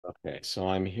Okay, so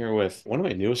I'm here with one of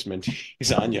my newest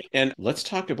mentees, Anya, and let's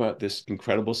talk about this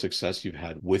incredible success you've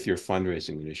had with your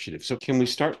fundraising initiative. So, can we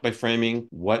start by framing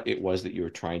what it was that you were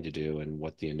trying to do and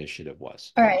what the initiative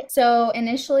was? All right. So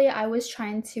initially, I was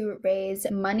trying to raise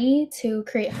money to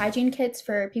create hygiene kits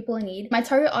for people in need. My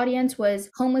target audience was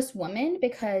homeless women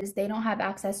because they don't have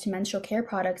access to menstrual care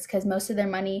products because most of their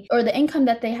money or the income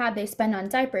that they have, they spend on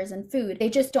diapers and food. They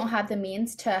just don't have the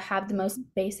means to have the most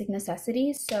basic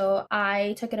necessities. So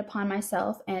I took it upon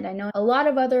myself, and I know a lot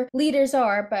of other leaders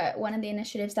are, but one of the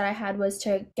initiatives that I had was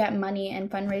to get money and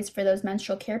fundraise for those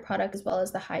menstrual care products as well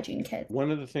as the hygiene kits.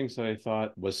 One of the things that I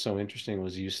thought was so interesting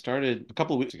was you started a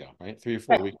couple of weeks ago, right? 3 or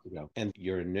 4 Right. weeks ago. And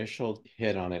your initial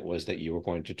hit on it was that you were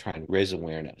going to try and raise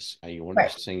awareness. You weren't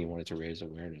Right. just saying you wanted to raise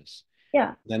awareness.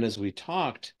 Yeah. Then, as we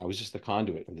talked, I was just the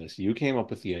conduit for this. You came up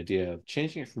with the idea of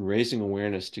changing it from raising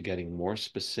awareness to getting more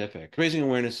specific. Raising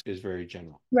awareness is very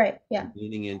general, Right. Yeah.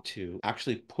 leaning into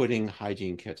actually putting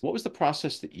hygiene kits. What was the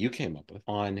process that you came up with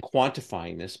on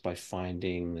quantifying this by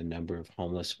finding the number of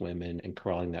homeless women and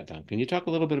crawling that down? Can you talk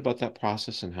a little bit about that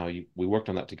process and how we worked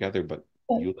on that together, but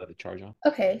you led the charge on?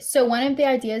 Okay, so one of the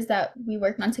ideas that we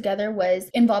worked on together was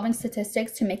involving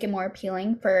statistics to make it more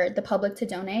appealing for the public to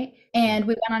donate. And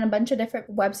we went on a bunch of different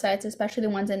websites, especially the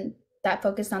ones that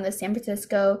focused on the San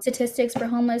Francisco statistics for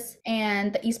homeless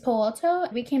and the East Palo Alto.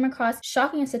 We came across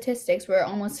shocking statistics where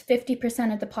almost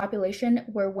 50% of the population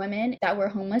were women that were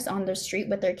homeless on the street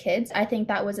with their kids. I think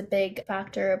that was a big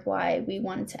factor of why we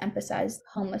wanted to emphasize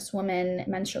homeless women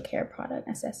menstrual care product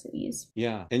necessities.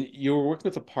 Yeah. And you were working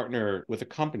with a partner with a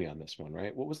company on this one,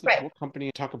 right? What was Right. what company?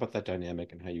 Talk about that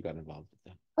dynamic and how you got involved with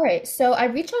them. All right, so I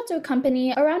reached out to a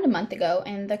company around a month ago,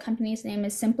 and the company's name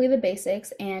is Simply the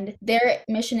Basics, and their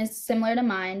mission is similar to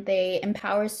mine. They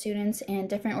empower students and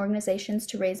different organizations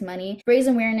to raise money, raise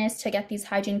awareness to get these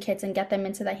hygiene kits and get them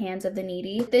into the hands of the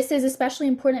needy. This is especially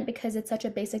important because it's such a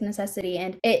basic necessity,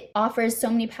 and it offers so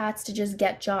many paths to just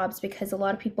get jobs because a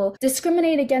lot of people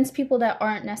discriminate against people that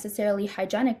aren't necessarily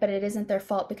hygienic, but it isn't their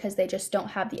fault because they just don't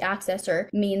have the access or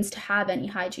means to have any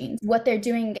hygiene. What they're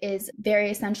doing is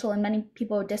very essential, and many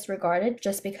people disregard it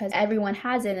just because everyone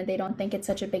has it and they don't think it's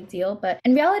such a big deal. But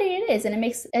in reality, it is, and it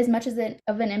makes as much as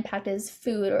of an impact as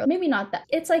food, or maybe not that.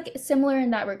 It's like similar in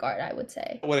that regard, I would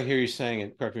say. What I hear you saying,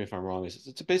 and correct me if I'm wrong, is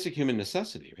it's a basic human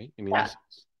necessity, right? I mean, Yeah.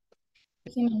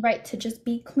 Human right to just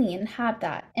be clean, have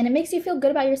that. And it makes you feel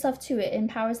good about yourself too. It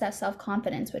empowers that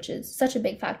self-confidence, which is such a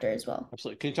big factor as well.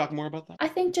 absolutely. Can you talk more about that? I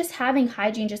think just having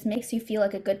hygiene just makes you feel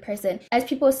like a good person. As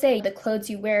people say, the clothes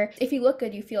you wear, if you look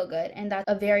good, you feel good. And that's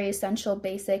a very essential,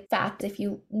 basic fact. If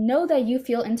you know that you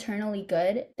feel internally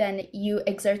good, then you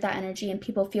exert that energy and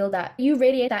people feel that you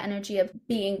radiate that energy of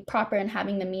being proper and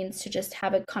having the means to just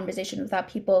have a conversation without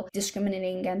people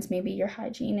discriminating against maybe your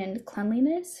hygiene and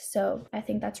cleanliness. So I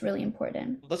think that's really important.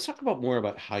 Let's talk about more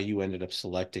about how you ended up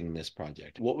selecting this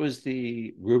project. What was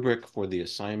the rubric for the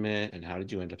assignment and how did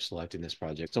you end up selecting this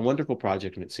project? It's a wonderful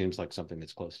project and it seems like something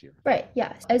that's close to you. Right,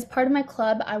 yes. As part of my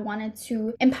club, I wanted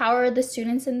to empower the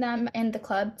students in them in the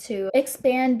club to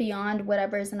expand beyond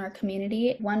whatever is in our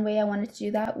community. One way I wanted to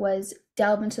do that was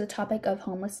delve into the topic of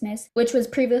homelessness, which was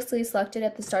previously selected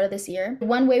at the start of this year.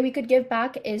 One way we could give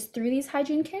back is through these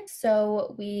hygiene kits.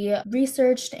 So we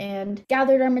researched and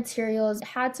gathered our materials,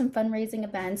 had some fundraising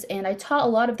events, and I taught a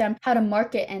lot of them how to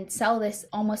market and sell this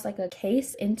almost like a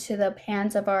case into the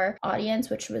hands of our audience,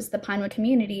 which was the Pinewood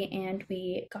community, and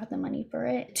we got the money for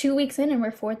it. 2 weeks in and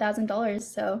we're $4,000.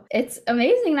 So it's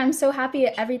amazing. I'm so happy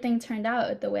everything turned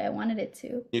out the way I wanted it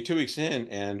to. You're 2 weeks in,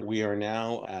 and we are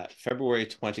now at February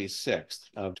 26th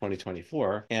of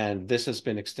 2024, and this has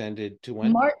been extended to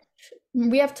when? March,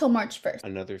 we have till March 1st.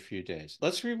 Another few days.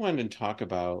 Let's rewind and talk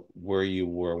about where you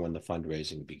were when the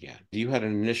fundraising began. You had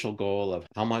an initial goal of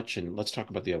how much, and let's talk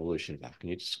about the evolution of that. Can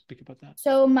you just speak about that?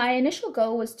 So my initial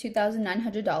goal was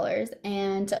 $2,900,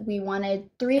 and we wanted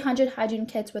 300 hygiene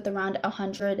kits with around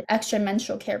 100 extra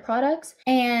menstrual care products.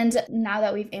 And now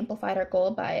that we've amplified our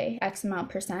goal by X amount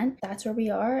percent, that's where we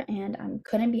are, and I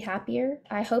couldn't be happier.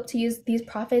 I hope to use these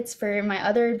profits for my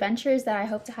other adventures that I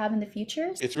hope to have in the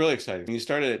future. It's really exciting. You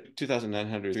started at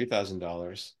 $2,900,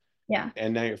 $3,000. Yeah.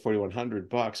 And now you're at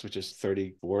 $4,100, which is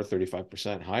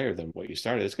 35% higher than what you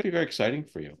started. It's going to be very exciting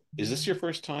for you. Is this your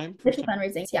first time? This is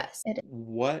fundraising. Yes, it is.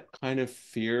 What kind of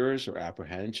fears or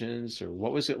apprehensions, or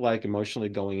what was it like emotionally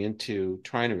going into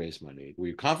trying to raise money? Were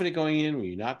you confident going in? Were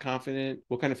you not confident?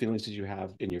 What kind of feelings did you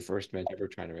have in your first venture ever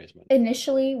trying to raise money?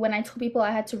 Initially, when I told people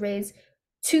I had to raise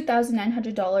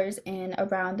 $2,900 in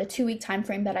around the 2 week time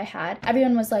frame that I had,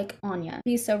 everyone was like, Anya,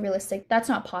 be so realistic. That's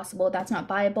not possible. That's not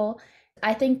viable.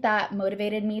 I think that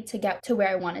motivated me to get to where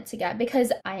I wanted to get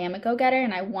because I am a go-getter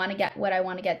and I want to get what I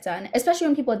want to get done. Especially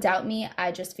when people doubt me,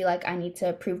 I just feel like I need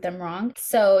to prove them wrong.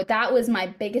 So that was my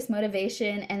biggest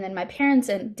motivation. And then my parents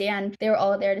and Dan, they were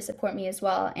all there to support me as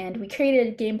well. And we created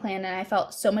a game plan and I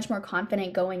felt so much more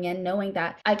confident going in, knowing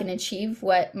that I can achieve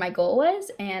what my goal was.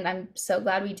 And I'm so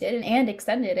glad we did and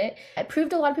extended it. It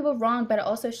proved a lot of people wrong, but it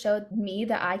also showed me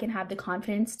that I can have the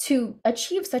confidence to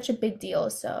achieve such a big deal.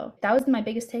 So that was my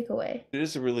biggest takeaway. It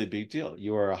is a really big deal.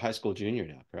 You are a high school junior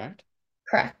now, correct?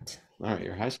 Correct. All right,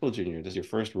 you're a high school junior. This is your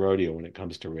first rodeo when it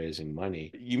comes to raising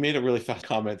money. You made a really fast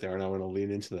comment there, and I want to lean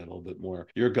into that a little bit more.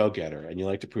 You're a go-getter, and you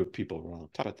like to prove people wrong.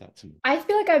 Talk about that to me. I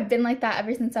feel like I've been like that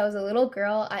ever since I was a little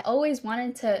girl. I always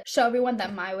wanted to show everyone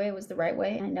that my way was the right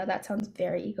way. I know that sounds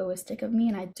very egoistic of me,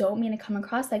 and I don't mean to come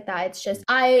across like that. It's just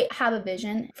I have a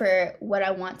vision for what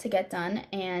I want to get done.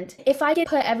 And if I could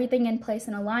put everything in place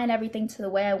and align everything to the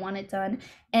way I want it done,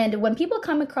 and when people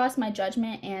come across my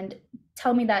judgment and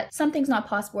tell me that something's not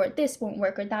possible or this won't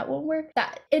work or that won't work,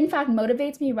 that in fact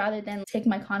motivates me rather than take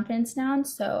my confidence down.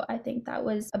 So I think that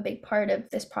was a big part of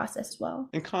this process as well.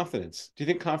 And confidence. Do you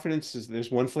think confidence is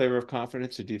there's one flavor of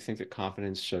confidence, or do you think that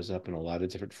confidence shows up in a lot of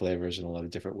different flavors in a lot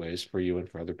of different ways for you and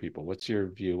for other people? What's your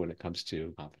view when it comes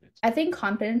to confidence? I think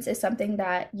confidence is something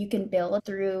that you can build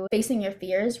through facing your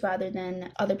fears rather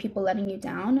than other people letting you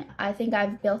down. I think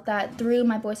I've built that through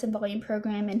my Voice and Volume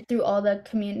program and through all the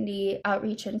community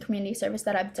outreach and community service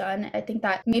that I've done. I think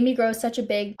that made me grow such a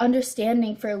big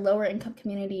understanding for lower income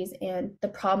communities and the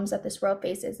problems that this world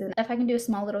faces. And if I can do a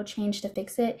small little change to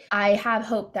fix it, I have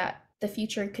hope that the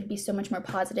future could be so much more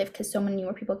positive because so many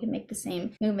more people can make the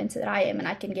same movements that I am, and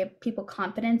I can give people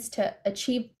confidence to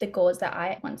achieve the goals that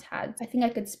I once had. I think I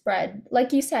could spread,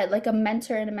 like you said, like a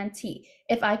mentor and a mentee.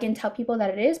 If I can tell people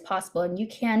that it is possible and you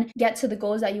can get to the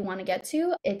goals that you want to get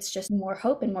to, it's just more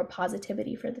hope and more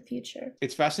positivity for the future.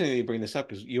 It's fascinating you bring this up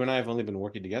because you and I have only been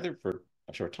working together for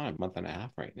a short time, month and a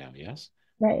half right now, yes?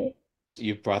 Right.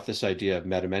 You've brought this idea of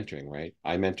meta mentoring, right?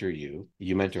 I mentor you,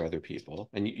 you mentor other people,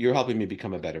 and you're helping me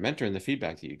become a better mentor in the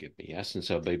feedback that you give me. Yes. And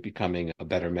so by becoming a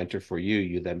better mentor for you,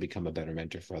 you then become a better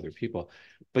mentor for other people.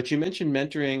 But you mentioned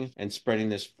mentoring and spreading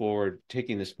this forward,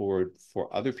 taking this forward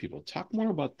for other people. Talk more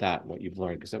about that, what you've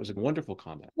learned, because that was a wonderful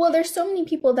comment. Well, there's so many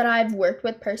people that I've worked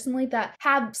with personally that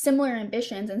have similar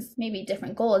ambitions and maybe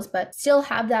different goals, but still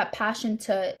have that passion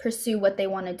to pursue what they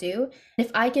want to do.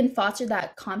 If I can foster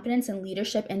that confidence and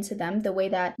leadership into them the way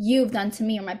that you've done to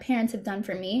me or my parents have done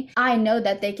for me, I know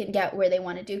that they can get where they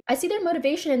want to do. I see their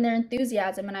motivation and their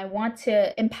enthusiasm, and I want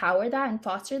to empower that and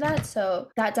foster that. So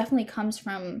that definitely comes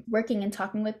from working and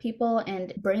talking with people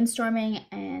and brainstorming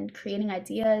and creating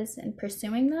ideas and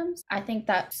pursuing them. I think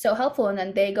that's so helpful. And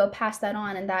then they go pass that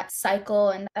on and that cycle.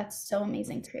 And that's so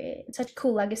amazing to create. It's such a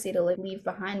cool legacy to leave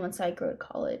behind once I grow to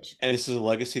college. And this is a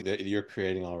legacy that you're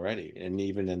creating already. And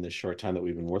even in the short time that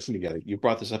we've been working together, you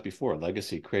brought this up before,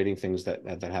 legacy, creating things that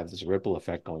have this ripple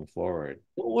effect going forward.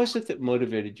 What was it that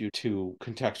motivated you to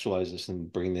contextualize this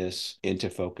and bring this into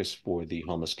focus for the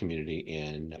homeless community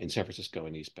in San Francisco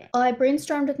and East Bay? Well, I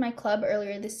brainstormed with my club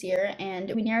earlier this year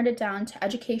and we narrowed it down to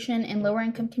education in lower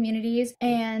income communities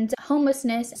and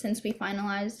homelessness. Since we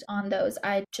finalized on those,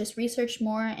 I just researched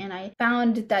more and I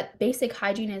found that basic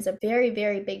hygiene is a very,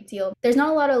 very big deal. There's not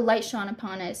a lot of light shone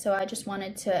upon it, so I just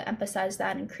wanted to emphasize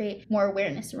that and create more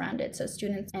awareness around it so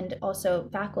students and also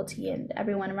faculty and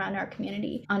everyone around our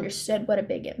community understood what a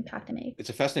big impact it made.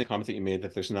 It's a fascinating comment that you made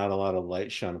that there's not a lot of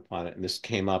light shone upon it. And this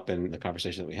came up in the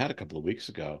conversation that we had a couple of weeks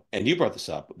ago. And you brought this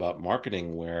up about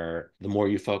marketing, where the more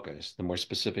you focus, the more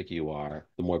specific you are,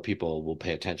 the more people will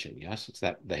pay attention. Yes, it's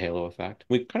that the halo effect.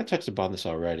 We kind of touched upon this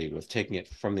already with taking it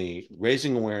from the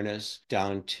raising awareness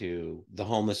down to the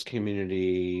homeless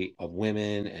community of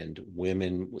women and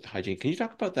women with hygiene. Can you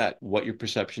talk about that? What your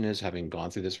perception is, having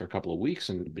gone through this for a couple of weeks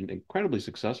and been incredibly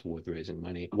successful with raising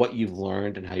money, what you've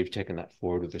learned and how you've taken that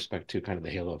forward with respect to kind of the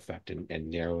halo effect and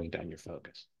narrowing down your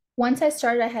focus? Once I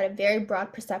started, I had a very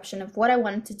broad perception of what I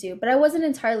wanted to do, but I wasn't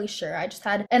entirely sure. I just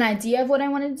had an idea of what I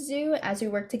wanted to do. As we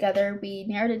worked together, we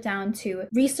narrowed it down to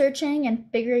researching and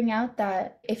figuring out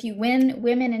that if you win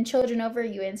women and children over,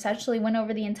 you essentially win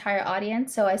over the entire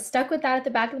audience. So I stuck with that at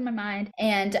the back of my mind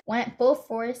and went full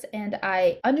force, and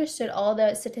I understood all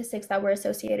the statistics that were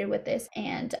associated with this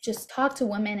and just talked to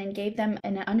women and gave them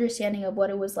an understanding of what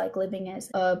it was like living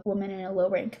as a woman in a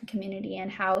lower income community,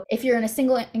 and how if you're in a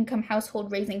single income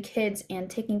household raising kids and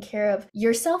taking care of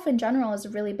yourself in general is a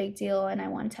really big deal. And I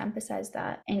wanted to emphasize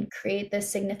that and create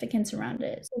this significance around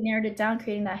it. So we narrowed it down,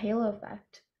 creating that halo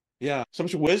effect. Yeah, so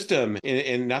much wisdom,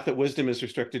 and not that wisdom is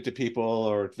restricted to people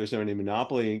or there's no any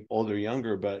monopoly, old or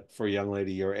younger, but for a young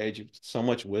lady your age, so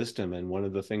much wisdom. And one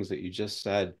of the things that you just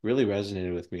said really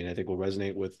resonated with me, and I think will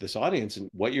resonate with this audience. And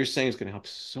what you're saying is going to help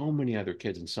so many other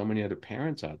kids and so many other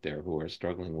parents out there who are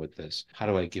struggling with this. How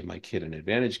do I give my kid an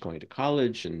advantage going to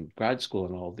college and grad school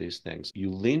and all of these things?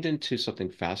 You leaned into something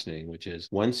fascinating, which is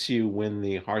once you win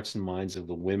the hearts and minds of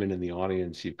the women in the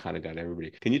audience, you've kind of got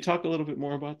everybody. Can you talk a little bit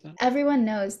more about that? Everyone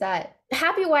knows that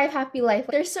happy wife, happy life.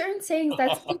 There's certain sayings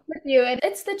that stick with you, and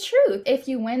it's the truth. If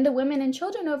you win the women and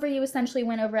children over, you essentially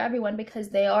win over everyone because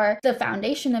they are the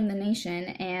foundation of the nation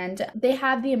and they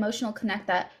have the emotional connect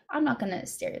that I'm not going to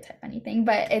stereotype anything,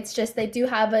 but it's just they do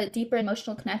have a deeper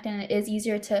emotional connect, and it is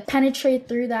easier to penetrate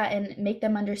through that and make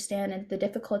them understand and the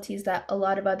difficulties that a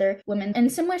lot of other women in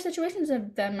similar situations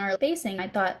of them are facing. I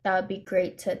thought that would be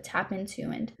great to tap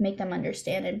into and make them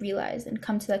understand and realize and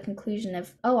come to the conclusion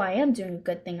of, oh, I am doing a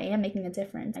good thing. I am making a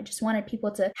difference. I just wanted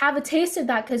people to have a taste of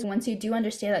that, because once you do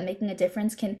understand that making a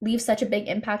difference can leave such a big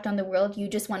impact on the world, you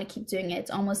just want to keep doing it.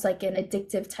 It's almost like an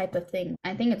addictive type of thing.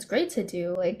 I think it's great to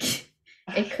do. Like,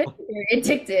 it could be very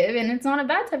addictive, and it's not a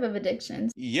bad type of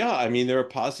addiction. Yeah, I mean, there are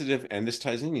positive, and this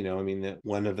ties in, I mean, that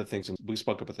one of the things, and we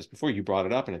spoke about this before, you brought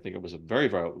it up, and I think it was a very,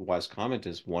 very wise comment,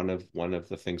 is one of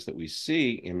the things that we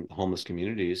see in homeless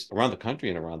communities around the country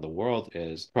and around the world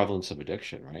is prevalence of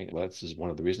addiction, right? Well, this is one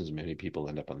of the reasons many people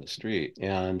end up on the street.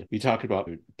 And you talked about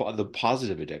the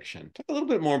positive addiction. Talk a little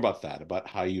bit more about that, about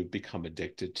how you've become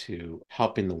addicted to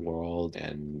helping the world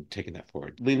and taking that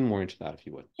forward. Lean more into that, if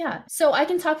you would. Yeah, so I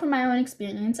can talk from my own experience.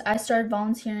 I started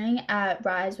volunteering at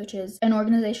Rise, which is an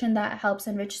organization that helps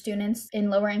enrich students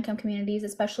in lower income communities,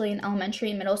 especially in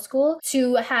elementary and middle school,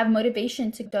 to have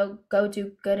motivation to go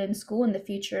do good in school in the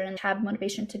future and have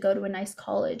motivation to go to a nice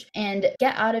college and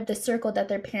get out of the circle that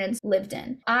their parents lived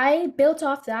in. I built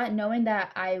off that knowing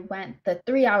that I went the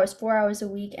 3 hours, 4 hours a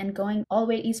week and going all the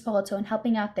way to East Palo Alto and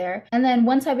helping out there. And then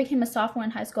once I became a sophomore in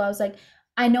high school, I was like,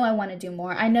 I know I want to do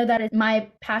more. I know that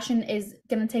my passion is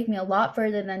going to take me a lot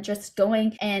further than just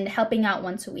going and helping out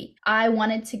once a week. I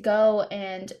wanted to go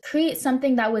and create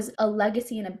something that was a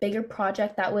legacy and a bigger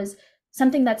project that was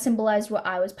something that symbolized what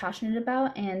I was passionate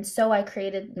about. And so I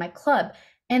created my club.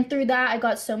 And through that, I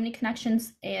got so many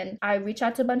connections, and I reached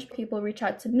out to a bunch of people, reach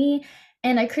out to me,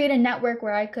 and I created a network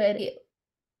where I could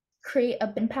create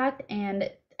an impact. And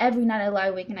every night I lie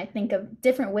awake and I think of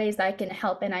different ways that I can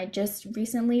help. And I just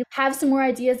recently have some more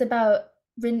ideas about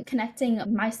connecting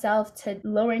myself to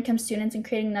lower income students and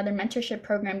creating another mentorship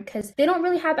program, because they don't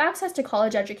really have access to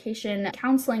college education,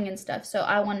 counseling and stuff. So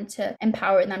I wanted to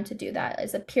empower them to do that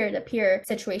as a peer-to-peer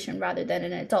situation rather than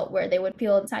an adult where they would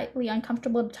feel slightly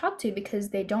uncomfortable to talk to because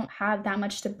they don't have that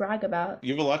much to brag about.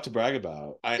 You have a lot to brag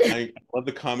about. I love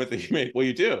the comment that you made. Well,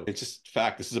 you do. It's just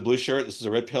fact. This is a blue shirt. This is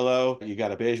a red pillow. You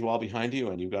got a beige wall behind you,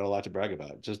 and you've got a lot to brag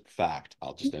about. Just fact.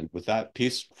 I'll just end with that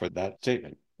piece for that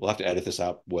statement. We'll have to edit this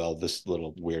out. Well, this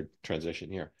little weird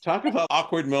transition here. Talk about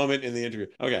awkward moment in the interview.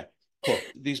 Okay. Cool.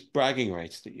 These bragging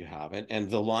rights that you have, and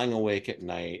the lying awake at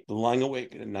night,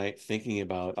 thinking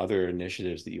about other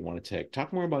initiatives that you want to take.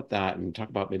 Talk more about that, and talk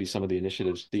about maybe some of the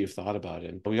initiatives that you've thought about.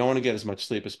 And we don't want to get as much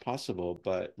sleep as possible,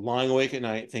 but lying awake at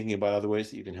night, thinking about other ways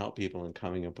that you can help people and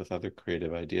coming up with other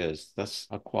creative ideas. That's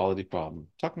a quality problem.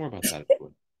 Talk more about that, if you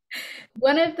would.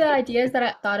 One of the ideas that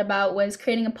I thought about was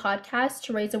creating a podcast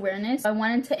to raise awareness. I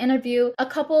wanted to interview a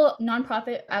couple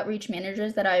nonprofit outreach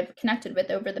managers that I've connected with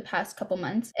over the past couple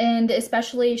months, and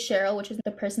especially Cheryl, which is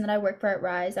the person that I work for at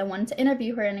Rise. I wanted to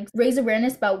interview her and raise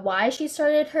awareness about why she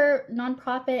started her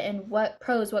nonprofit and what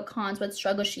pros, what cons, what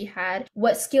struggles she had,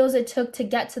 what skills it took to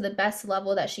get to the best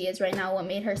level that she is right now, what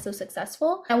made her so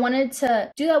successful. I wanted to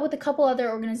do that with a couple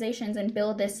other organizations and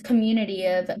build this community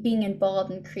of being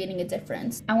involved and creating a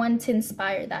difference. I wanted to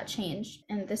inspire that change,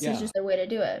 and this is just the way to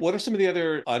do it. What are some of the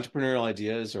other entrepreneurial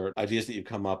ideas or ideas that you've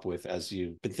come up with as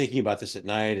you've been thinking about this at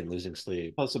night and losing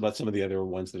sleep? Tell us about some of the other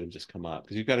ones that have just come up,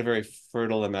 because you've got a very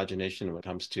fertile imagination when it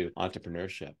comes to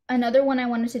entrepreneurship. Another one I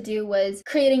wanted to do was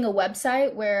creating a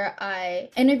website where I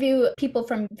interview people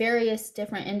from various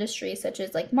different industries, such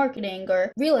as like marketing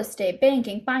or real estate,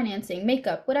 banking, financing,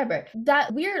 makeup, whatever.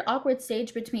 That weird awkward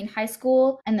stage between high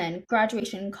school and then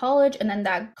graduation, college, and then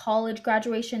that college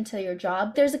graduation to your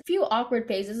job. There's a few awkward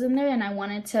phases in there, and I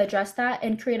wanted to address that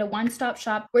and create a one-stop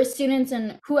shop where students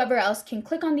and whoever else can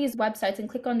click on these websites and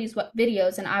click on these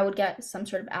videos, and I would get some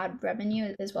sort of ad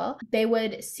revenue as well. They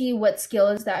would see what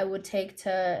skills that I would take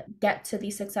to get to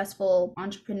these successful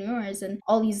entrepreneurs and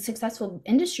all these successful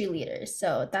industry leaders.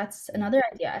 So that's another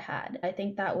idea I had. I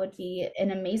think that would be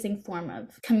an amazing form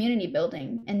of community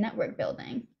building and network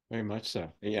building. Very much so.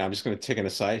 Yeah, I'm just going to take an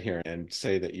aside here and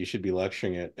say that you should be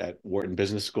lecturing at Wharton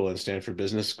Business School and Stanford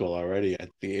Business School already at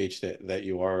the age that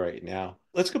you are right now.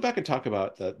 Let's go back and talk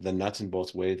about the nuts and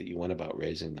bolts way that you went about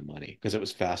raising the money because it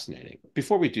was fascinating.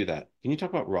 Before we do that, can you talk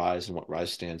about RISE and what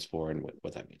RISE stands for and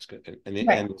what that means? Right.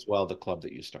 And as well the club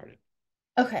that you started.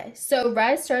 Okay, so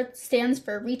stands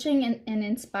for Reaching and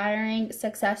Inspiring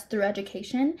Success Through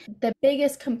Education. The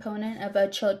biggest component of a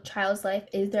child's life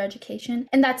is their education,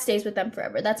 and that stays with them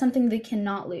forever. That's something they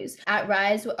cannot lose. At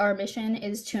Rise, our mission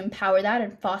is to empower that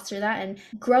and foster that and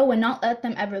grow and not let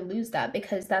them ever lose that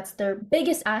because that's their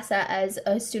biggest asset as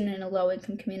a student in a low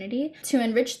income community. To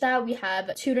enrich that, we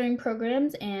have tutoring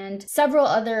programs and several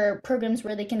other programs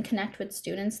where they can connect with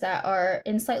students that are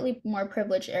in slightly more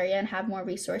privileged area and have more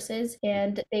resources. And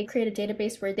they create a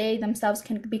database where they themselves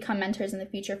can become mentors in the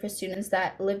future for students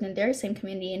that lived in their same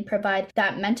community and provide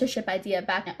that mentorship idea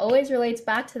back. It always relates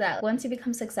back to that. Once you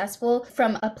become successful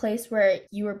from a place where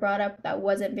you were brought up that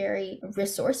wasn't very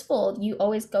resourceful, you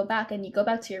always go back and you go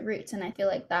back to your roots. And I feel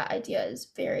like that idea is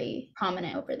very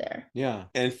prominent over there. Yeah.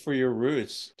 And for your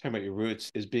roots, talking about your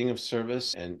roots, is being of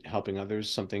service and helping others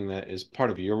something that is part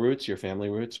of your roots, your family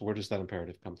roots? Where does that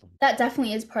imperative come from? That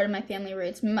definitely is part of my family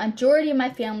roots. Majority of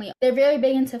my family, they're very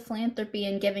big into philanthropy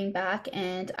and giving back,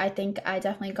 and I think I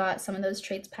definitely got some of those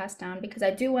traits passed down because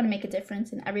I do want to make a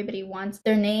difference, and everybody wants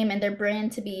their name and their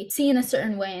brand to be seen a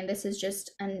certain way, and this is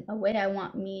just a way I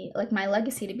want like my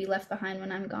legacy to be left behind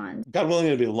when I'm gone. God willing,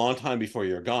 it'll be a long time before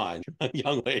you're gone. You're a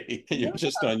young lady. You're Yeah.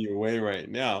 just on your way right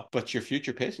now, but you're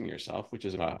future pacing yourself, which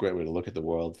is a great way to look at the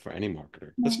world for any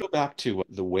marketer. Let's go back to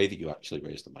the way that you actually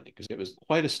raised the money because it was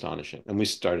quite astonishing. And we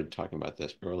started talking about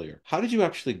this earlier. How did you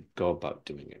actually go about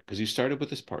doing it? Because you started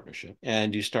with this partnership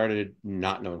and you started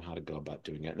not knowing how to go about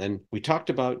doing it. And then we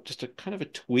talked about just a kind of a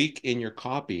tweak in your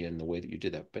copy and the way that you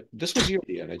did that. But this was your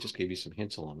idea, and I just gave you some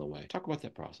hints along the way. Talk about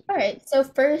that process. All right, so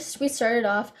first we started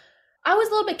off. I was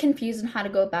a little bit confused on how to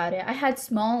go about it. I had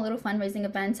small little fundraising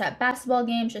events at basketball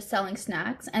games, just selling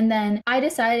snacks. And then I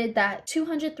decided that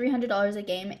 $200, $300 a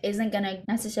game isn't going to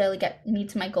necessarily get me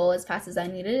to my goal as fast as I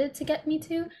needed it to get me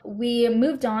to. We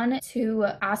moved on to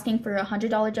asking for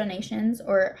 $100 donations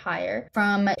or higher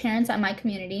from parents at my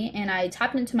community. And I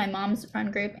tapped into my mom's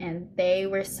friend group, and they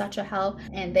were such a help.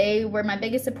 And they were my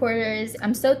biggest supporters.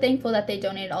 I'm so thankful that they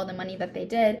donated all the money that they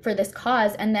did for this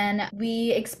cause. And then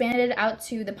we expanded out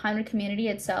to the Pinewood community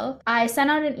itself. I sent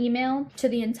out an email to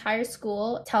the entire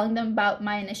school telling them about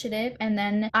my initiative, and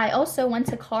then I also went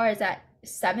to cars at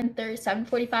 7:30,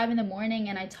 7:45 in the morning,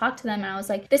 and I talked to them and I was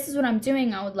like, this is what I'm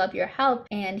doing, I would love your help,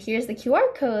 and here's the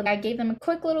QR code. I gave them a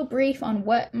quick little brief on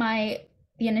what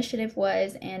the initiative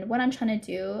was and what I'm trying to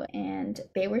do, and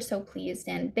they were so pleased,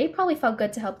 and they probably felt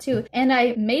good to help too. And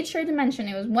I made sure to mention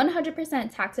it was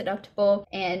 100% tax deductible,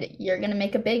 and you're going to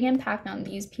make a big impact on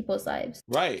these people's lives.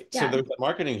 Right. So Yeah. there's a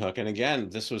marketing hook. And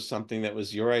again, this was something that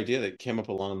was your idea that came up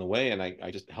along the way. And I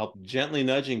just helped gently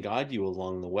nudge and guide you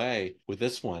along the way with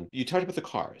this one. You talked about the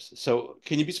cars. So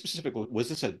can you be specific? Was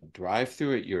this a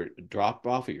drive-through at your drop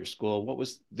off at your school? What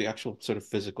was the actual sort of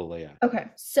physical layout? Okay,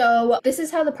 so this is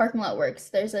how the parking lot works.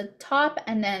 There's a top,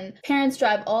 and then parents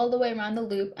drive all the way around the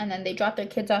loop, and then they drop their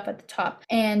kids off at the top.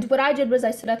 And what I did was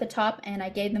I stood at the top and I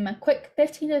gave them a quick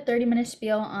 15 to 30 minute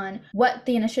spiel on what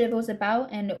the initiative was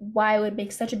about and why it would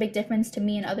make such a big difference to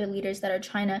me and other leaders that are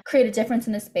trying to create a difference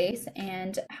in the space,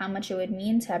 and how much it would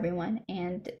mean to everyone.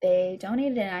 And they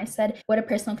donated, and I said what a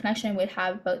personal connection it would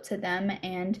have both to them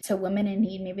and to women in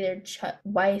need, maybe their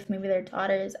wife, maybe their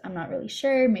daughters. I'm not really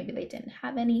sure. Maybe they didn't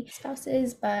have any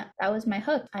spouses, but that was my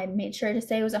hook. I made sure to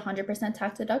say it was 100%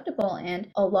 tax deductible, and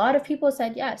a lot of people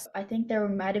said yes. I think there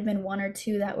might have been one or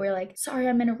two that were like, sorry,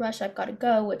 I'm in a rush, I've got to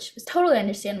go, which was totally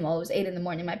understandable. It was 8 in the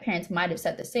morning. My parents might have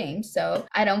said the same, so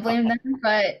I don't blame them.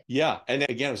 But Yeah. And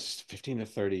again, it was 15 to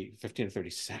 30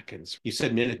 seconds. You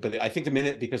said minute, but I think the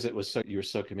minute because it was so you were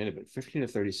so committed, but 15 to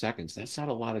 30 seconds, that's not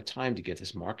a lot of time to get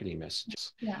this marketing message.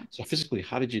 yeah. So physically,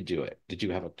 how did you do it? Did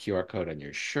you have a QR code on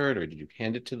your shirt or did you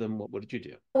hand it to them? What did you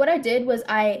do? What I did was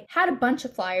I had a bunch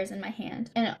of flyers in my hand,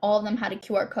 and all of them had a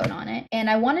QR code on it. And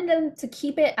I wanted them to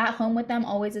keep it at home with them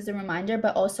always as a reminder,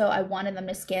 but also I wanted them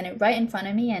to scan it right in front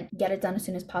of me and get it done as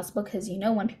soon as possible, because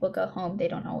when people go home, they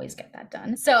don't always get that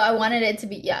done. So I wanted it to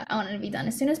be, I wanted it to be done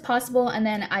as soon as possible. And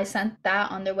then I sent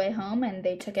that on their way home, and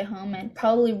they took it home, and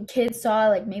probably kids saw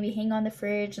like maybe hang on the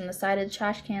fridge and the side of the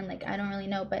trash can. Like, I don't really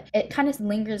know, but it kind of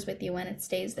lingers with you when it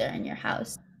stays there in your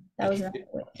house. That was another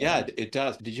way. Yeah, it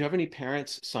does. Did you have any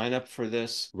parents sign up for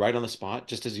this right on the spot,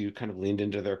 just as you kind of leaned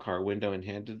into their car window and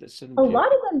handed this to them? A Do you lot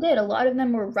of them did. A lot of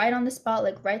them were right on the spot,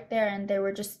 like right there, and they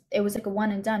were just, it was like a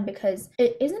one and done because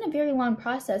it isn't a very long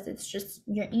process. It's just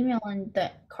your email and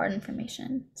the card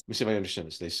information. Let me see if I understand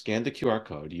this. They scanned the QR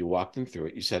code, you walked them through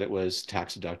it, you said it was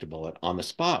tax deductible, and on the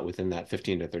spot within that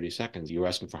 15 to 30 seconds, you were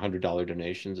asking for $100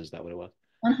 donations. Is that what it was?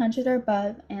 100 or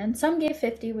above, and some gave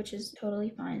 50, which is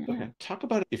totally fine. Yeah. Okay. Talk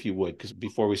about it if you would, because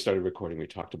before we started recording, we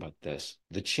talked about this.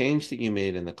 The change that you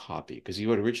made in the copy, because you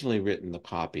had originally written the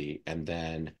copy, and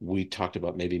then we talked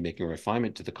about maybe making a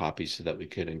refinement to the copy so that we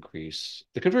could increase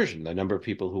the conversion, the number of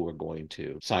people who were going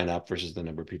to sign up versus the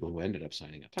number of people who ended up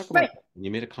signing up. Talk about, Right.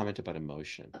 you made a comment about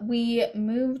emotion. We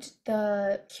moved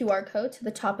the QR code to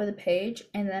the top of the page,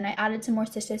 and then I added some more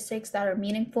statistics that are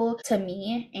meaningful to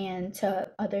me and to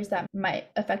others that might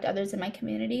affect others in my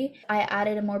community. I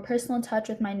added a more personal touch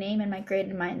with my name and my grade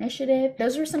and my initiative.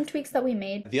 Those were some tweaks that we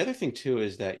made. The other thing, too,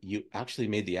 is that you actually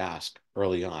made the ask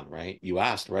early on, right? You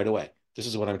asked right away. This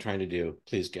is what I'm trying to do.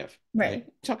 Please give. Right.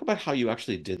 Talk about how you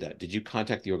actually did that. Did you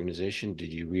contact the organization?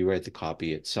 Did you rewrite the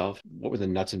copy itself? What were the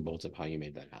nuts and bolts of how you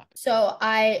made that happen? So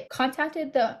I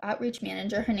contacted the outreach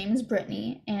manager. Her name is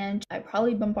Brittany, and I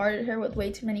probably bombarded her with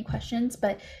way too many questions,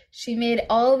 but she made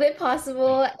all of it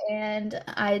possible. And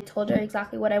I told her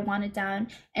exactly what I wanted down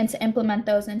and to implement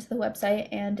those into the website.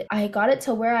 And I got it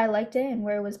to where I liked it and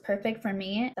where it was perfect for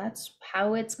me. That's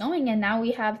how it's going. And now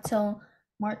we have till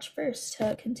March 1st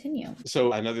to continue.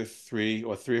 So another 3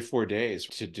 or 4 days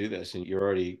to do this, and you're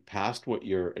already past what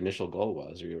your initial goal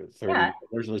was, or you're 30, Yeah,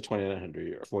 originally 2,900,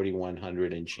 you're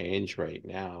 4,100 and change right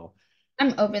now.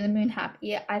 I'm over the moon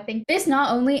happy. I think this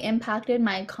not only impacted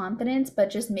my confidence,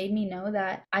 but just made me know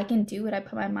that I can do what I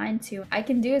put my mind to. I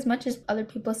can do as much as other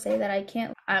people say that I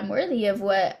can't. I'm worthy of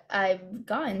what I've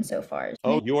gotten so far.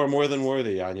 Oh, you are more than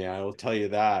worthy, Anya. I will tell you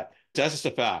that. That's just a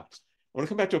fact. I want to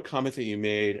come back to a comment that you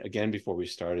made again before we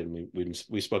started. And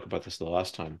we spoke about this the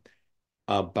last time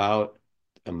about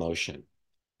emotion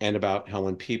and about how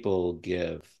when people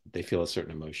give, they feel a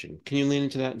certain emotion. Can you lean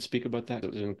into that and speak about that?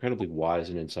 It was an incredibly wise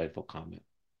and insightful comment.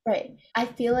 Right. I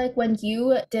feel like when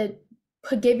you did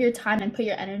give your time and put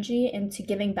your energy into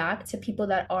giving back to people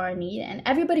that are in need, and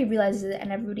everybody realizes it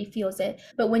and everybody feels it,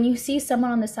 but when you see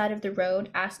someone on the side of the road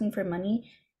asking for money,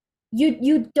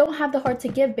 you don't have the heart to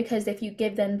give, because if you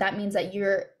give, then that means that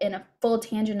you're in a full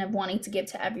tangent of wanting to give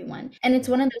to everyone, and it's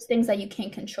one of those things that you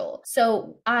can't control.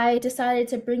 So I decided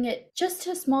to bring it just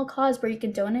to a small cause where you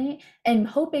can donate, and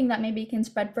hoping that maybe it can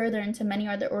spread further into many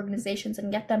other organizations and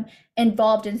get them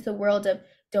involved into the world of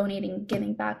donating,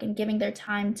 giving back, and giving their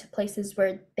time to places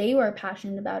where they were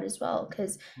passionate about as well,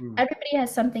 because everybody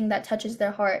has something that touches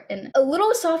their heart, and a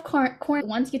little soft corner,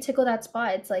 once you tickle that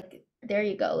spot, it's like, there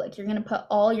you go. Like, you're going to put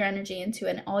all your energy into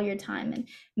it and all your time, and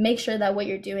make sure that what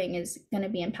you're doing is going to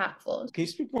be impactful. Can you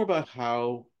speak more about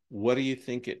what do you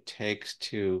think it takes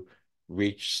to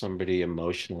reach somebody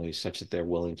emotionally such that they're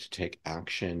willing to take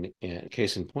action? And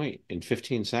case in point, in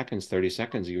 15 seconds, 30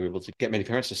 seconds, you were able to get many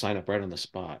parents to sign up right on the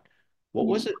spot. What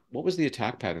was it? What was the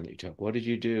attack pattern that you took? What did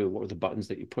you do? What were the buttons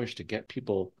that you pushed to get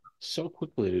people so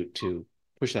quickly to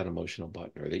push that emotional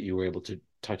button, or that you were able to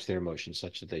touch their emotions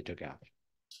such that they took action?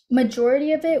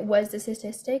 Majority of it was the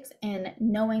statistics, and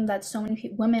knowing that so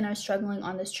many women are struggling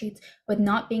on the streets with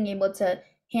not being able to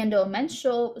handle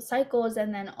menstrual cycles,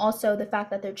 and then also the fact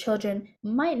that their children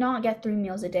might not get 3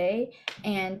 meals a day,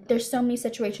 and there's so many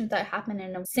situations that happen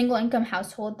in a single income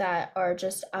household that are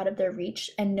just out of their reach,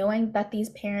 and knowing that these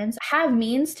parents have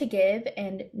means to give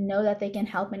and know that they can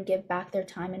help and give back their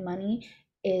time and money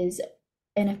is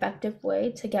an effective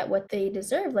way to get what they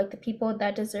deserve, like the people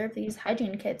that deserve these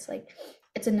hygiene kits. Like,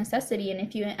 it's a necessity, and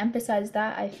if you emphasize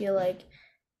that, I feel like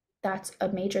that's a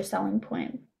major selling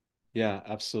point. Yeah,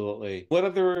 absolutely. What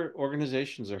other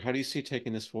organizations, or how do you see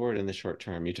taking this forward in the short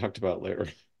term? You talked about later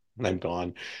when I'm gone,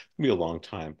 it'll be a long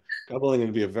time. God willing,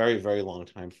 it'll be a very, very long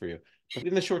time for you. But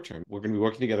in the short term, we're going to be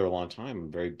working together a long time.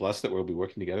 I'm very blessed that we'll be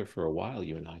working together for a while,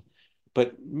 you and I.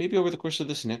 But maybe over the course of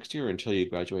this next year until you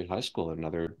graduate high school in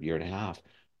another year and a half,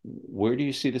 where do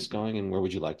you see this going, and where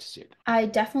would you like to see it? I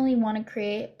definitely want to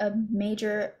create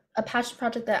a passion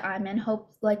project that I'm in,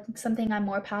 hope like something I'm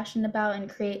more passionate about, and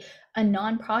create a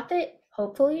nonprofit,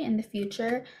 hopefully in the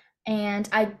future. And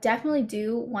I definitely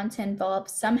do want to involve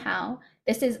somehow,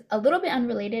 this is a little bit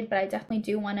unrelated, but I definitely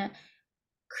do want to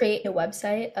create a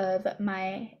website of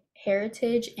my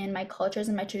heritage and my cultures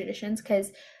and my traditions,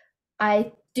 because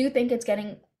I do think it's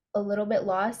getting a little bit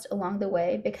lost along the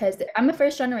way, because I'm a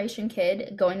first generation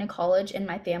kid going to college in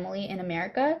my family in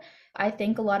America. I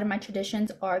think a lot of my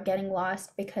traditions are getting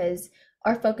lost because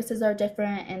our focuses are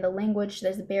different, and the language,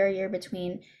 there's a barrier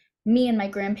between me and my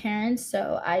grandparents.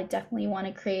 So I definitely want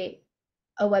to create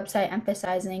a website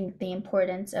emphasizing the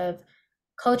importance of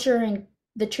culture and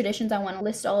the traditions. I want to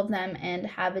list all of them and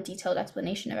have a detailed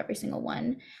explanation of every single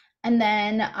one. And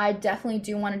then I definitely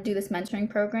do want to do this mentoring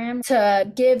program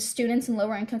to give students in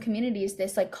lower income communities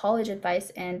this like college advice.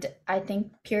 And I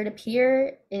think peer to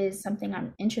peer is something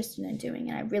I'm interested in doing,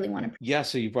 and I really want to. Yeah,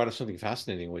 so you brought up something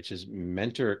fascinating, which is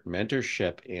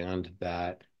mentorship, and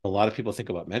that a lot of people think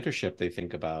about mentorship, they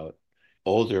think about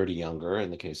older to younger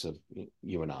in the case of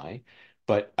you and I.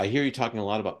 But I hear you talking a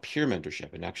lot about peer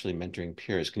mentorship and actually mentoring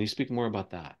peers. Can you speak more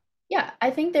about that? Yeah,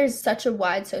 I think there's such a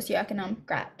wide socioeconomic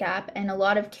gap, and a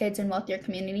lot of kids in wealthier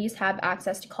communities have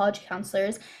access to college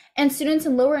counselors, and students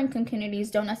in lower income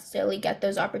communities don't necessarily get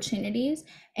those opportunities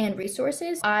and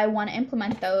resources. I want to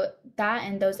implement that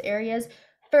in those areas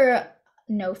for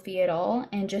no fee at all,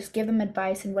 and just give them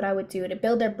advice and what I would do to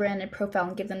build their brand and profile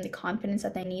and give them the confidence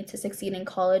that they need to succeed in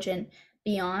college and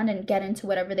beyond and get into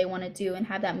whatever they want to do and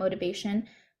have that motivation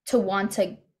to want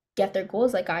to get their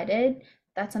goals like I did.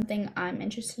 That's something I'm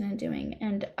interested in doing.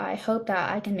 And I hope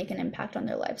that I can make an impact on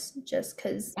their lives just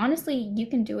because honestly, you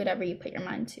can do whatever you put your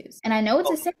mind to. And I know it's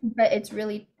a saying, but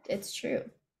it's true.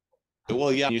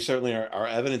 Well, yeah, you certainly are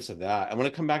evidence of that. I want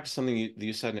to come back to something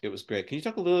you said. It was great. Can you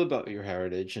talk a little about your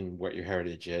heritage and what your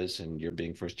heritage is and your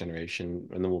being first generation,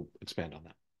 and then we'll expand on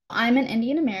that. I'm an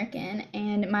Indian American,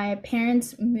 and my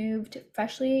parents moved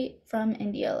freshly from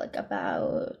India like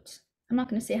about, I'm not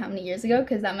going to say how many years ago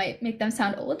because that might make them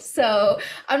sound old. So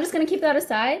I'm just going to keep that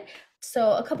aside.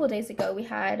 So a couple of days ago, we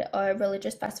had a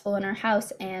religious festival in our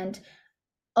house, and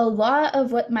a lot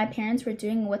of what my parents were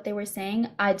doing, what they were saying,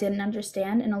 I didn't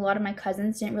understand, and a lot of my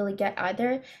cousins didn't really get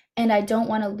either. And I don't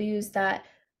want to lose that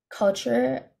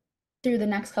culture through the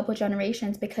next couple of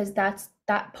generations because that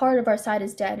part of our side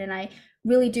is dead, and I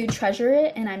really do treasure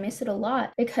it and I miss it a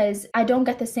lot because I don't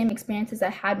get the same experiences I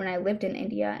had when I lived in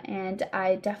India, and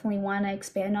I definitely want to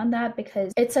expand on that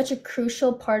because it's such a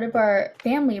crucial part of our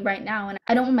family right now, and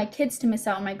I don't want my kids to miss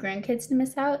out and my grandkids to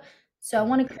miss out. So I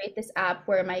want to create this app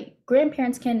where my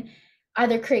grandparents can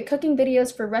either create cooking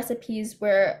videos for recipes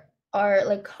where our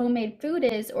like homemade food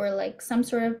is, or like some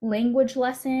sort of language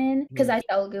lesson because I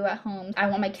Telugu at home. I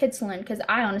want my kids to learn because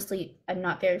I honestly am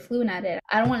not very fluent at it.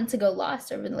 I don't want it to go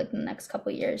lost over like the next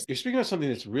couple of years. You're speaking of something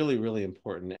that's really, really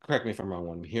important. Correct me if I'm wrong.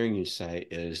 What I'm hearing you say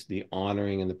is the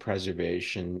honoring and the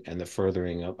preservation and the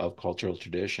furthering of cultural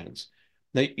traditions.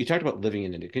 Now, you talked about living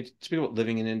in India. Can you speak about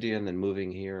living in India and then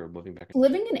moving here or moving back?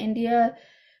 Living in India,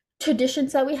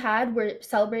 traditions that we had were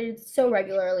celebrated so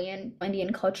regularly in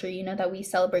Indian culture, that we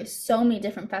celebrate so many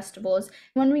different festivals.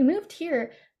 When we moved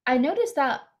here, I noticed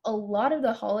that a lot of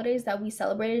the holidays that we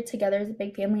celebrated together as a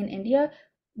big family in India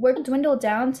were dwindled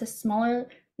down to smaller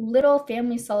little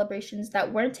family celebrations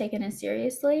that weren't taken as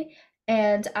seriously.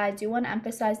 And I do want to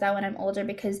emphasize that when I'm older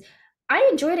because I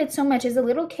enjoyed it so much as a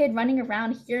little kid running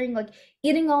around, hearing like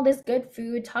eating all this good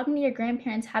food, talking to your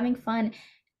grandparents, having fun.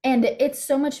 And it's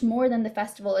so much more than the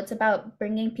festival. It's about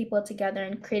bringing people together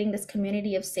and creating this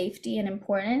community of safety and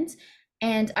importance.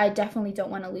 And I definitely don't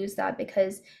want to lose that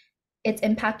because it's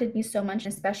impacted me so much,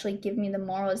 especially give me the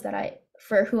morals that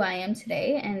for who I am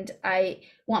today. And I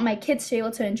want my kids to be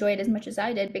able to enjoy it as much as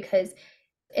I did because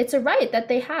it's a right that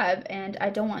they have, and I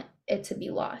don't want it to be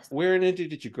lost. Where in India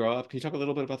did you grow up? Can you talk a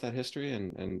little bit about that history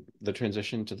and the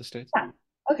transition to the States? Yeah.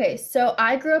 Okay, so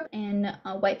I grew up in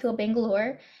Whitefield,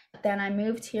 Bangalore. Then I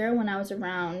moved here when I was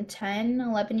around 10,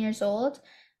 11 years old,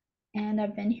 and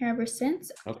I've been here ever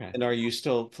since. Okay. And are you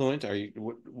still fluent?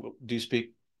 Do you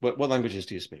speak, what languages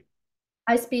do you speak?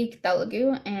 I speak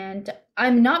Telugu, and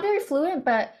I'm not very fluent,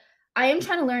 but I am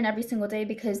trying to learn every single day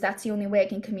because that's the only way I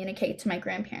can communicate to my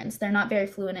grandparents. They're not very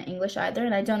fluent in English either,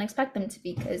 and I don't expect them to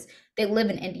be because they live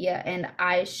in India and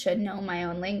I should know my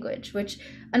own language, which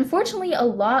unfortunately a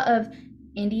lot of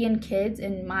Indian kids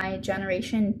in my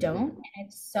generation don't. And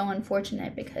it's so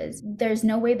unfortunate because there's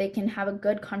no way they can have a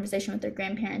good conversation with their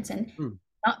grandparents, and Hmm.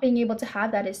 not being able to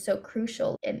have that is so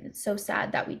crucial, and it's so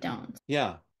sad that we don't.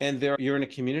 Yeah. And you're in a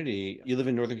community, you live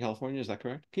in Northern California, is that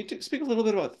correct? Can you speak a little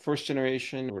bit about first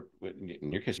generation, or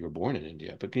in your case, you were born in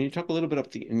India, but can you talk a little bit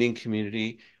about the Indian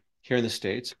community here in the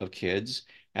States of kids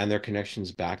and their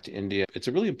connections back to India? It's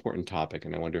a really important topic,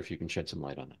 and I wonder if you can shed some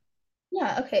light on that.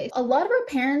 Yeah, okay. A lot of our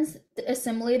parents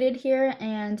assimilated here,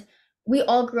 and we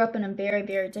all grew up in a very,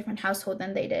 very different household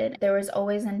than they did. There was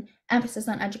always an emphasis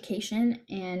on education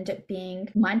and being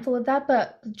mindful of that.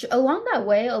 But along that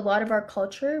way, a lot of our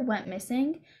culture went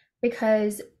missing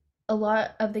because a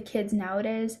lot of the kids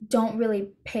nowadays don't really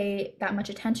pay that much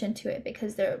attention to it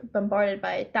because they're bombarded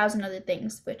by a thousand other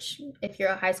things, which if you're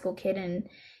a high school kid and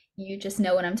you just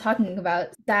know what I'm talking about,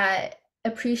 that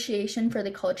appreciation for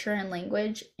the culture and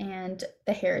language and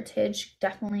the heritage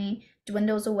definitely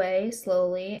dwindles away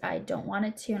slowly. I don't want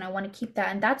it to, and I want to keep that.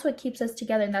 And that's what keeps us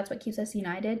together and that's what keeps us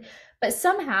united. But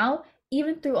somehow,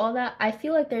 even through all that, I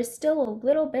feel like there's still a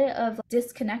little bit of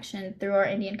disconnection through our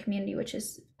Indian community, which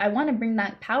is, I want to bring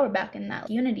that power back and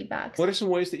that unity back. What are some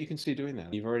ways that you can see doing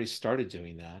that? You've already started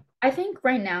doing that. I think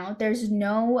right now there's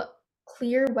no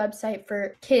clear website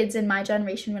for kids in my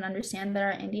generation would understand that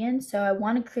are Indian. So I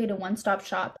want to create a one-stop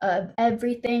shop of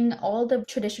everything, all the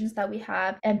traditions that we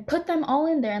have, and put them all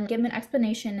in there and give an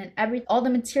explanation and all the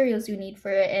materials you need for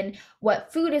it and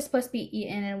what food is supposed to be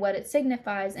eaten and what it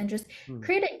signifies, and just Hmm.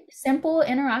 create a simple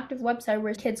interactive website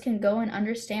where kids can go and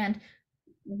understand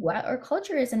what our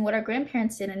culture is and what our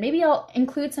grandparents did. And maybe I'll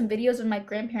include some videos of my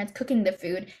grandparents cooking the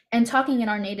food and talking in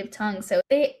our native tongue. So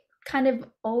they kind of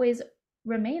always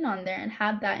remain on there and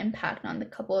have that impact on the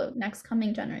couple of next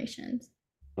coming generations.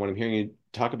 What I'm hearing you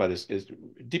talk about is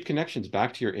deep connections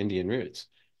back to your Indian roots.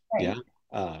 Yeah.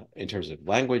 Right. In terms of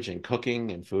language and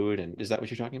cooking and food. And is that what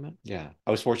you're talking about? Yeah.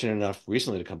 I was fortunate enough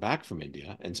recently to come back from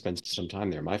India and spend some time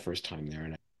there, my first time there.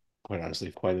 And I quite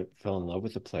honestly quite fell in love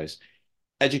with the place.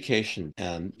 Education,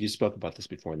 and you spoke about this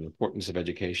before, the importance of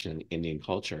education in Indian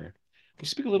culture. Can you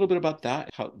speak a little bit about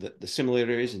that? How the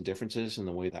similarities and differences in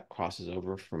the way that crosses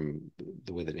over from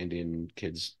the way that Indian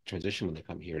kids transition when they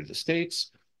come here to the States,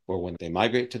 or when they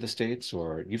migrate to the States,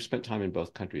 or you've spent time in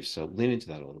both countries. So lean into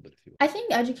that a little bit if you I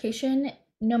think education,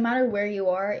 no matter where you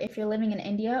are, if you're living in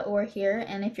India or here,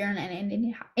 and if you're in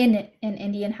an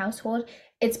Indian household,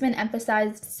 it's been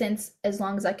emphasized since as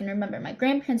long as I can remember. My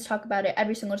grandparents talk about it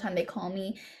every single time they call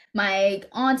me. My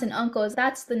aunts and uncles,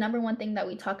 that's the number one thing that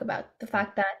we talk about. The will.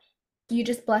 fact that you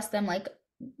just bless them like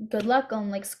good luck on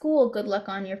like school, good luck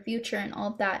on your future and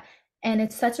all of that. And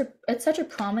it's such a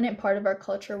prominent part of our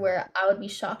culture where I would be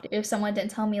shocked if someone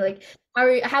didn't tell me like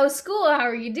how's school, how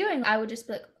are you doing? I would just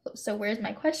be like, so where's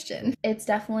my question? It's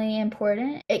definitely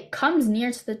important. It comes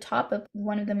near to the top of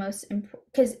one of the most important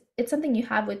because it's something you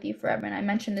have with you forever. And I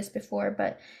mentioned this before,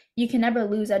 but you can never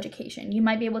lose education. You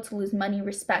might be able to lose money,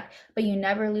 respect, but you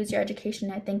never lose your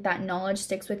education. I think that knowledge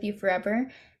sticks with you forever.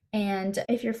 And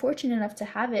if you're fortunate enough to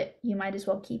have it, you might as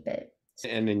well keep it.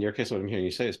 And in your case, what I'm hearing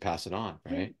you say is pass it on,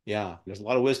 Yeah. right? Yeah, there's a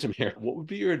lot of wisdom here. What would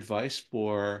be your advice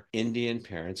for Indian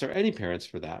parents, or any parents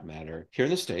for that matter, here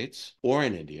in the States or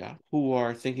in India, who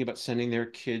are thinking about sending their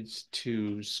kids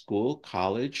to school,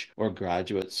 college, or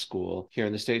graduate school here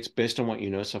in the States, based on what you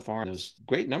know so far? And there's a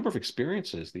great number of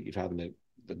experiences that you've had, and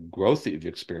the growth that you've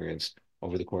experienced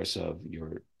over the course of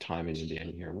your time in India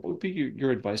and here. What would be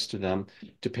your advice to them,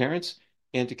 to parents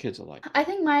and to kids alike? I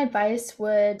think my advice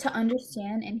would to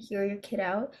understand and hear your kid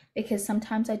out because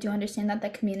sometimes I do understand that the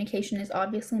communication is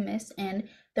obviously missed and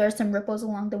there are some ripples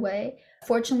along the way.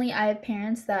 Fortunately, I have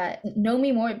parents that know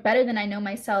me more better than I know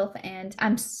myself, and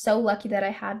I'm so lucky that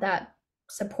I have that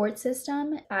support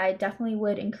system. I definitely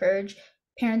would encourage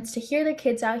parents to hear their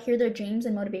kids out, hear their dreams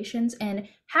and motivations, and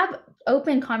have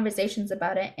open conversations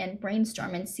about it and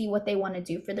brainstorm and see what they want to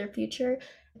do for their future.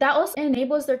 That also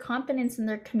enables their confidence in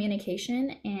their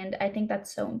communication, and I think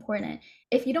that's so important.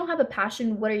 If you don't have a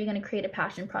passion, what are you going to create a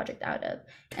passion project out of?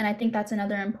 And I think that's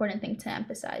another important thing to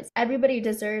emphasize. Everybody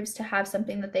deserves to have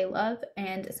something that they love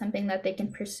and something that they can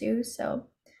pursue. So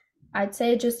I'd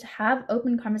say just have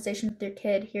open conversations with your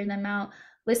kid, hear them out,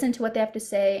 listen to what they have to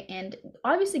say, and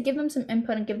obviously give them some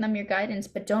input and give them your guidance,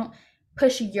 but don't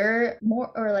push your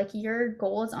more or like your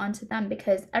goals onto them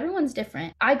because everyone's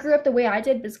different. I grew up the way I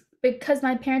did because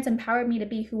my parents empowered me to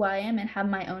be who I am and have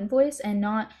my own voice and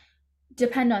not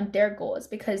depend on their goals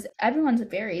because everyone's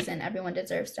varies and everyone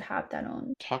deserves to have that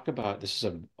own. Talk about this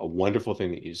is a wonderful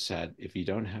thing that you said. If you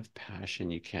don't have passion,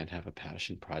 you can't have a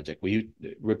passion project. Will you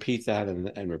repeat that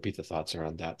and repeat the thoughts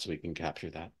around that so we can capture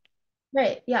that?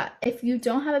 Right. Yeah. If you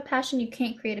don't have a passion, you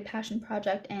can't create a passion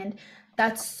project. And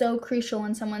that's so crucial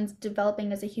when someone's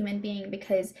developing as a human being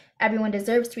because everyone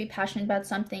deserves to be passionate about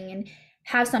something and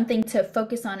have something to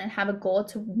focus on and have a goal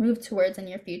to move towards in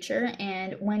your future.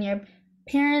 And when your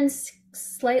parents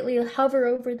slightly hover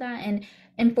over that and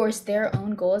enforce their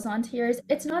own goals onto yours,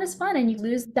 it's not as fun and you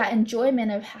lose that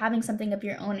enjoyment of having something of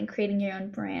your own and creating your own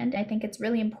brand. I think it's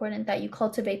really important that you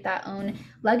cultivate that own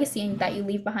legacy and that you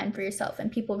leave behind for yourself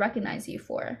and people recognize you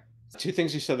for. Two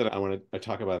things you said that I want to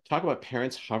talk about. Talk about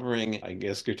parents hovering. I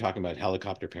guess you're talking about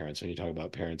helicopter parents when you talk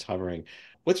about parents hovering.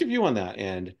 What's your view on that?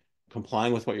 And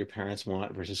complying with what your parents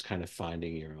want versus kind of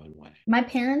finding your own way? My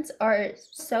parents are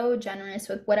so generous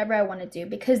with whatever I want to do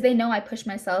because they know I push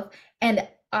myself and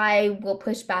I will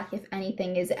push back if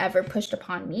anything is ever pushed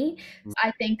upon me.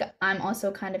 I think I'm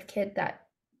also kind of kid that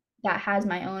has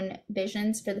my own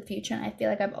visions for the future. And I feel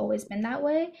like I've always been that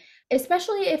way,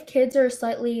 especially if kids are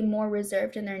slightly more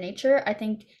reserved in their nature. I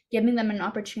think giving them an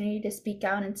opportunity to speak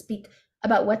out and speak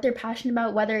about what they're passionate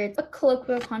about, whether it's a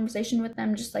colloquial conversation with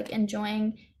them, just like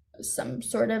enjoying some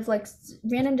sort of like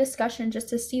random discussion just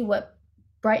to see what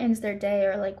brightens their day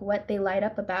or like what they light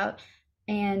up about,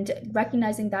 and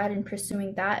recognizing that and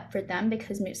pursuing that for them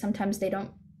because sometimes they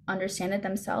don't understand it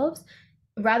themselves,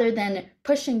 rather than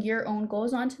pushing your own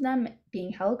goals onto them,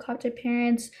 being helicopter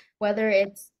parents, whether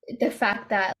it's the fact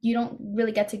that you don't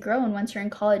really get to grow. And once you're in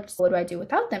college, what do I do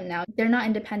without them now? They're not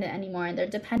independent anymore and they're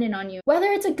dependent on you. Whether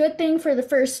it's a good thing for the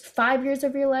first 5 years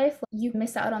of your life, you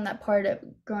miss out on that part of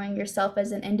growing yourself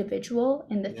as an individual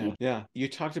in the Yeah. future. Yeah. You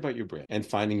talked about your brand and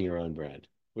finding your own brand,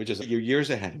 which is you're years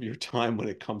ahead of your time when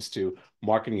it comes to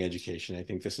marketing education. I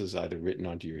think this is either written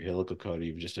onto your helical code or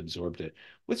you've just absorbed it.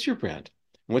 What's your brand?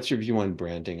 What's your view on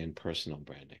branding and personal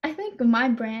branding? I think my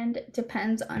brand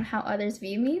depends on how others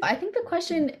view me. I think the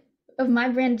question of my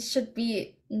brand should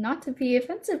be not to be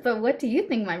offensive, but what do you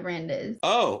think my brand is?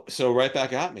 Oh, so right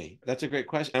back at me. That's a great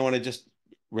question. I want to just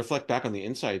reflect back on the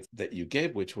insight that you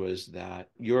gave, which was that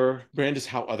your brand is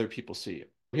how other people see you.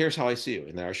 Here's how I see you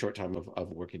in our short time of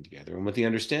working together. And with the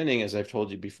understanding, as I've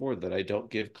told you before, that I don't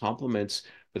give compliments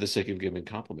for the sake of giving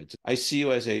compliments. I see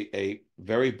you as a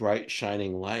very bright,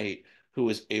 shining light who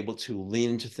is able to lean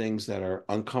into things that are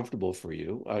uncomfortable for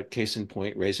you. Case in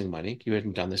point, raising money. You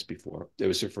hadn't done this before. It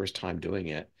was your first time doing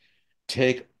it.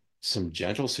 Take some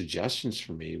gentle suggestions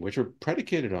from me, which are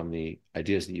predicated on the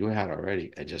ideas that you had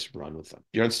already, and just run with them.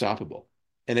 You're unstoppable.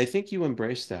 And I think you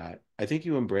embrace that. I think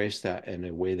you embrace that in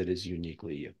a way that is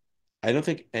uniquely you. I don't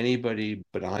think anybody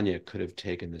but Anya could have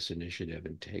taken this initiative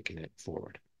and taken it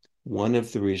forward. One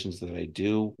of the reasons that I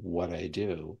do what I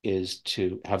do is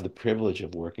to have the privilege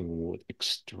of working with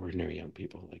extraordinary young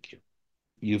people like you.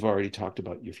 You've already talked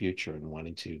about your future and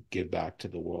wanting to give back to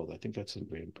the world. I think that's a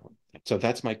very important thing. So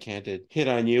that's my candid hit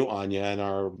on you, Anya, in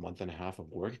our month and a half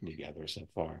of working together so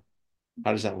far.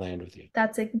 How does that land with you?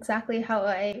 That's exactly how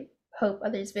I hope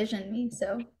others vision me.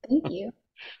 So thank you.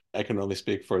 I can only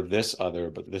speak for this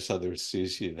other, but this other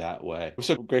sees you that way. I'm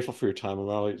so grateful for your time. I'm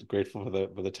always grateful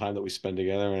for the time that we spend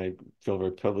together, and I feel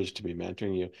very privileged to be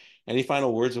mentoring you. Any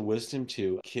final words of wisdom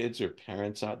to kids or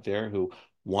parents out there who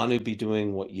want to be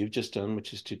doing what you've just done,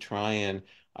 which is to try and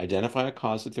identify a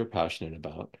cause that they're passionate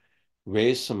about,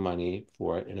 raise some money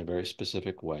for it in a very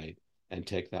specific way, and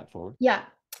take that forward? Yeah,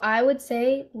 I would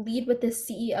say lead with this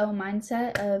CEO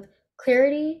mindset of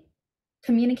clarity,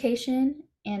 communication,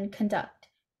 and conduct.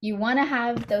 You want to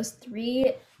have those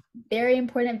three very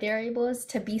important variables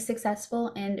to be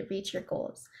successful and reach your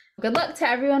goals. Good luck to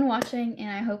everyone watching, and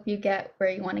I hope you get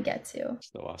where you want to get to.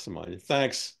 So awesome, Anya.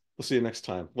 Thanks. We'll see you next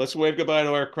time. Let's wave goodbye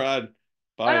to our crowd.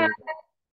 Bye, Bye. everyone.